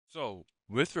So,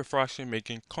 with Refraction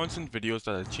making constant videos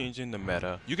that are changing the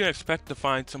meta, you can expect to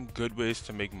find some good ways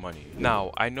to make money.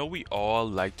 Now, I know we all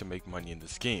like to make money in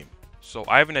this game, so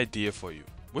I have an idea for you.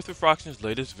 With Refraction's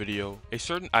latest video, a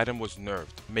certain item was nerfed,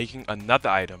 making another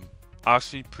item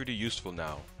actually pretty useful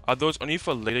now. Although it's only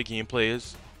for later game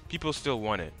players, people still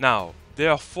want it. Now,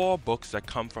 there are 4 books that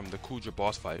come from the Kudra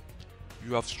boss fight.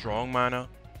 You have Strong Mana,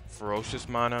 Ferocious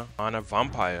Mana, Mana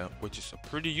Vampire, which is a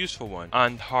pretty useful one,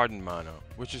 and Hardened Mana,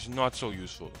 which is not so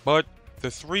useful. But the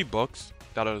 3 books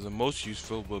that are the most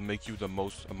useful will make you the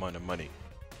most amount of money.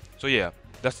 So yeah,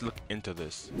 let's look into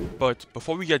this. But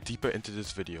before we get deeper into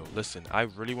this video, listen, I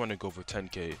really want to go for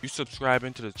 10k. You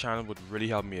subscribing to the channel would really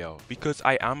help me out. Because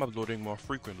I am uploading more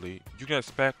frequently, you can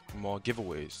expect more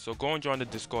giveaways. So go and join the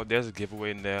Discord, there's a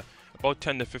giveaway in there. About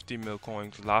 10 to 50 mil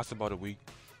coins, lasts about a week.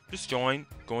 Just join,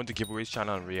 go into giveaways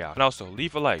channel and react. And also,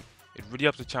 leave a like. It really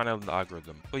helps the channel and the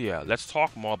algorithm. So yeah, let's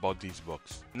talk more about these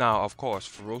books. Now, of course,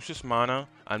 Ferocious Mana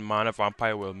and Mana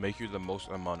Vampire will make you the most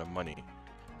amount of money.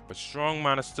 But Strong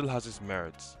Mana still has its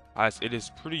merits, as it is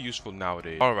pretty useful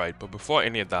nowadays. Alright, but before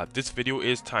any of that, this video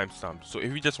is timestamped, so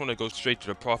if you just want to go straight to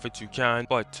the profits you can,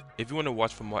 but if you want to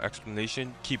watch for more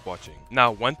explanation, keep watching.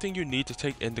 Now, one thing you need to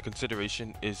take into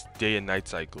consideration is day and night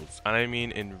cycles, and I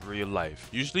mean in real life.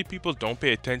 Usually people don't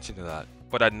pay attention to that,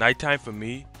 but at nighttime for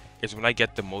me, is when I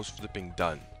get the most flipping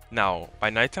done. Now, by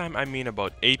nighttime I mean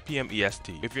about 8 PM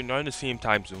EST. If you're not in the same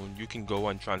time zone, you can go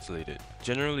untranslated. it.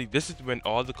 Generally, this is when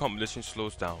all the competition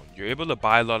slows down. You're able to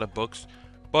buy a lot of books,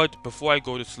 but before I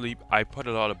go to sleep, I put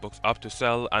a lot of books up to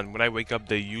sell, and when I wake up,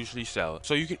 they usually sell.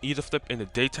 So you can either flip in the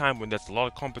daytime when there's a lot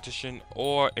of competition,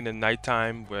 or in the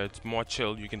nighttime where it's more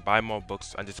chill, you can buy more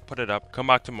books and just put it up, come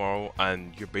back tomorrow,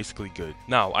 and you're basically good.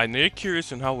 Now, I know you're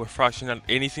curious on how Refraction had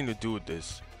anything to do with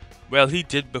this. Well, he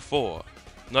did before.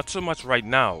 Not so much right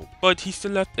now, but he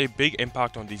still left a big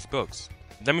impact on these books.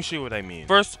 Let me show you what I mean.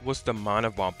 First was the Mana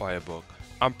Vampire book.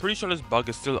 I'm pretty sure this bug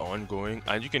is still ongoing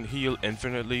and you can heal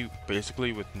infinitely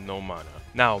basically with no mana.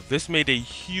 Now this made a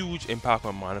huge impact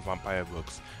on Mana Vampire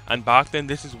books, and back then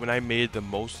this is when I made the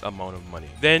most amount of money.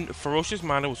 Then Ferocious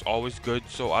Mana was always good,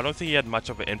 so I don't think he had much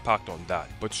of an impact on that.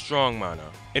 But Strong Mana.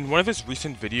 In one of his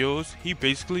recent videos, he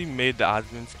basically made the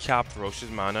admins cap Ferocious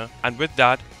Mana, and with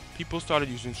that, people started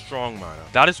using Strong Mana.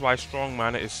 That is why Strong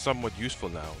Mana is somewhat useful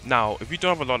now. Now, if you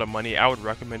don't have a lot of money, I would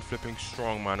recommend flipping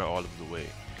Strong Mana all of the way.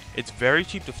 It's very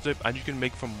cheap to flip and you can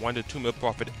make from 1 to 2 mil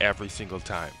profit every single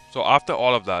time. So after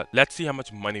all of that, let's see how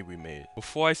much money we made.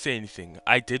 Before I say anything,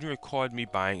 I didn't record me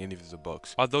buying any of the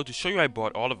books. Although to show you I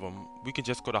bought all of them, we can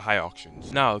just go to High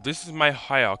Auctions. Now, this is my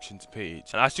High Auctions page.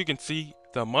 And as you can see,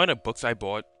 the amount of books I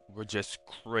bought were just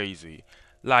crazy.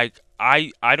 Like,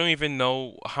 I don't even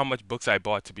know how much books I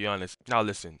bought, to be honest. Now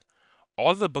listen,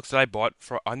 all the books that I bought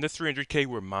for under 300k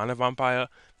were Mana Vampire,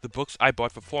 the books I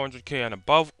bought for 400k and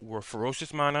above were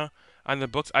Ferocious Mana, and the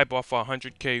books I bought for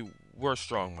 100k were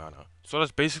Strong Mana. So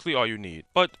that's basically all you need.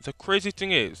 But the crazy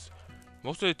thing is,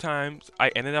 most of the times I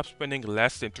ended up spending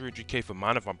less than 300k for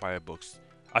Mana Vampire books.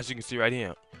 As you can see right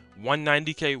here,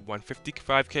 190k,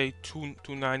 155k,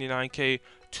 299k,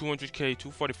 200k,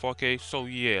 244k, so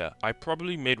yeah, I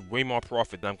probably made way more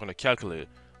profit than I'm gonna calculate.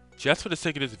 Just for the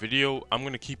sake of this video, I'm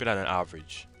gonna keep it at an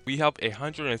average. We have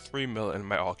 103 mil in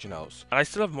my auction house, and I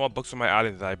still have more books on my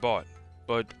island that I bought,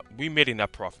 but we made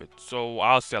enough profit, so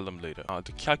I'll sell them later.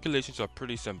 The calculations are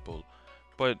pretty simple,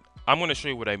 but I'm gonna show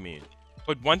you what I mean.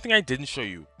 But one thing I didn't show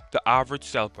you, the average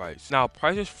sell price. Now,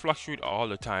 prices fluctuate all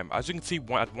the time. As you can see,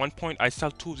 at one point I sell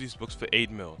 2 of these books for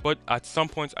 8 mil, but at some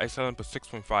points I sell them for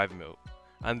 6.5 mil.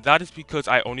 And that is because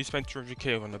I only spent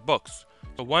 200k on the books.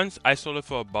 So once I sold it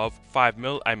for above 5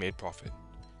 mil, I made profit.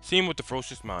 Same with the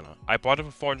Ferocious Mana. I bought it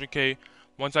for 400k.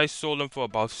 Once I sold them for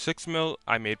about 6 mil,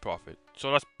 I made profit.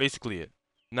 So that's basically it.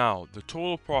 Now, the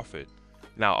total profit.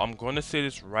 Now, I'm going to say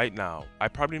this right now. I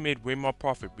probably made way more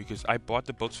profit because I bought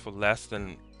the books for less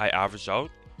than I averaged out.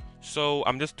 So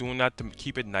I'm just doing that to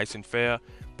keep it nice and fair.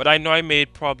 But I know I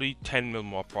made probably 10 mil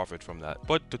more profit from that.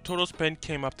 But the total spend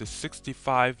came up to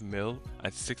 65 mil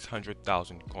and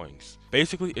 600,000 coins.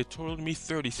 Basically, it totaled me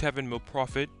 37 mil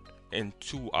profit in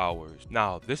 2 hours.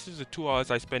 Now, this is the 2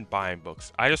 hours I spent buying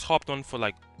books. I just hopped on for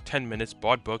like 10 minutes,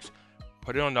 bought books,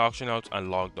 put it on the auction house, and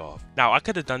logged off. Now, I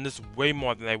could have done this way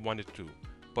more than I wanted to,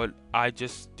 but I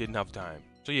just didn't have time.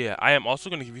 So yeah, I am also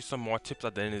going to give you some more tips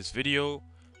at the end of this video,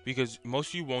 because most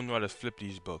of you won't know how to flip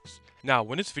these books. Now,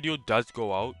 when this video does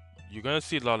go out, you're gonna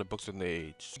see a lot of books on the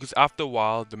age, because after a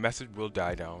while, the method will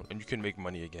die down and you can make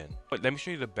money again. But let me show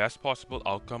you the best possible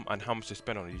outcome and how much to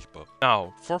spend on each book.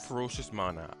 Now, for Ferocious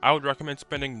Mana, I would recommend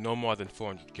spending no more than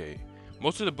 400k.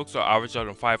 Most of the books are averaged out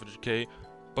on 500k,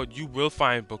 but you will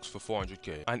find books for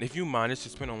 400k. And if you manage to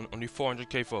spend only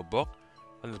 400k for a book,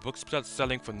 and the book starts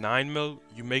selling for 9 mil,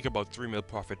 you make about 3 mil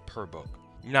profit per book.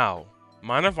 Now,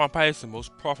 Mind of Vampire is the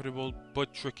most profitable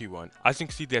but tricky one. As you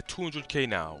can see, they're 200k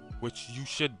now, which you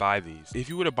should buy these. If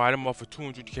you were to buy them off for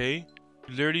 200k,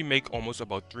 you literally make almost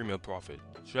about 3 mil profit.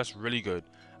 So that's really good.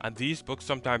 And these books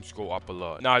sometimes go up a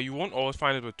lot. Now, you won't always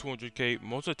find it for 200k.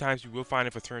 Most of the times you will find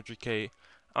it for 300k.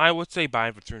 I would say buy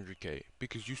it for 300k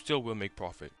because you still will make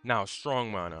profit. Now,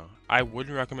 Strong Mana. I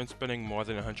wouldn't recommend spending more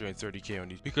than 130k on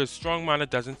these because Strong Mana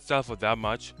doesn't sell for that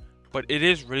much, but it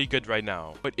is really good right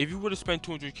now. But if you were to spend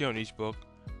 200k on each book,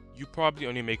 you probably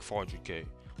only make 400k.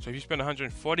 So if you spend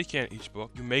 140k on each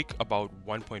book, you make about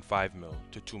 1.5 mil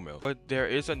to 2 mil. But there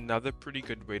is another pretty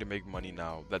good way to make money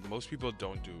now that most people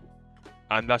don't do,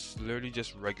 and that's literally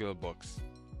just regular books.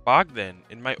 Back then,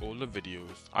 in my older videos,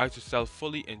 I used to sell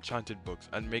fully enchanted books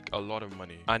and make a lot of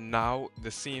money. And now, the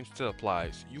same still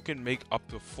applies. You can make up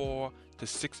to 4 to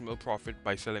 6 mil profit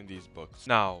by selling these books.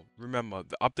 Now, remember,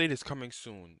 the update is coming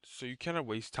soon, so you cannot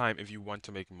waste time if you want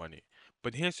to make money.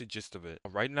 But here's the gist of it.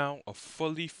 Right now, a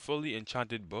fully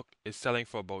enchanted book is selling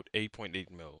for about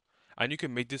 8.8 mil. And you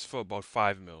can make this for about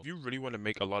 5 mil. If you really want to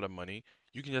make a lot of money,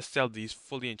 you can just sell these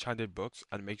fully enchanted books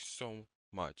and make so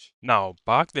much. Now,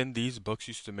 back then these books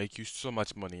used to make you so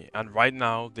much money, and right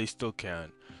now they still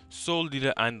can. Soul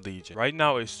Leader and Legion. Right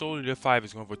now a Soul Leader 5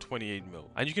 is going for 28 mil,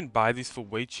 and you can buy these for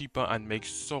way cheaper and make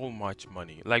so much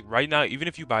money. Like right now, even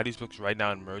if you buy these books right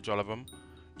now and merge all of them,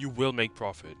 you will make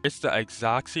profit. It's the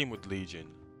exact same with Legion.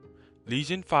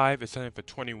 Legion 5 is selling for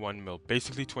 21 mil,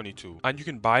 basically 22, and you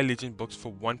can buy Legion books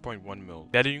for 1.1 mil,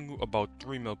 getting you about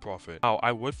 3 mil profit. Now,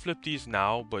 I would flip these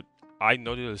now, but I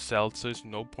know they'll sell, so there's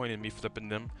no point in me flipping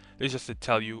them. This is just to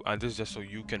tell you, and this is just so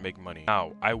you can make money.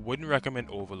 Now, I wouldn't recommend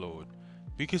Overload,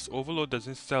 because Overload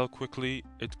doesn't sell quickly.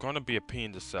 It's gonna be a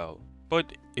pain to sell.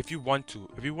 But if you want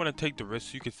to take the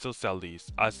risk, you can still sell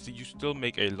these, as you still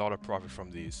make a lot of profit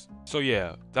from these. So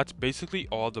yeah, that's basically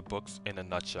all the books in a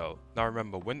nutshell. Now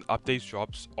remember, when updates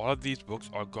drops, all of these books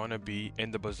are gonna be in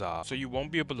the bazaar, so you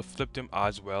won't be able to flip them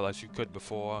as well as you could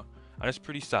before, and it's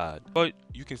pretty sad. But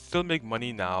you can still make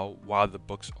money now while the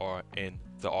books are in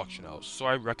the auction house. So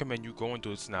I recommend you go and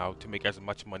do this now to make as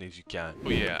much money as you can.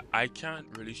 But yeah, I can't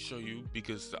really show you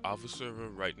because the alpha server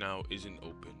right now isn't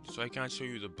open. So I can't show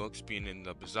you the books being in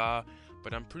the bazaar,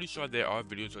 but I'm pretty sure there are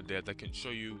videos out there that can show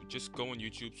you. Just go on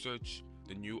YouTube, search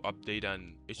the new update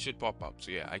and it should pop up. So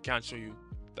yeah, I can't show you.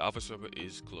 The alpha server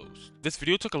is closed. This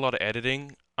video took a lot of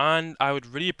editing, and I would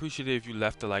really appreciate it if you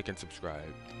left a like and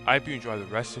subscribe. I hope you enjoy the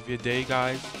rest of your day,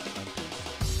 guys.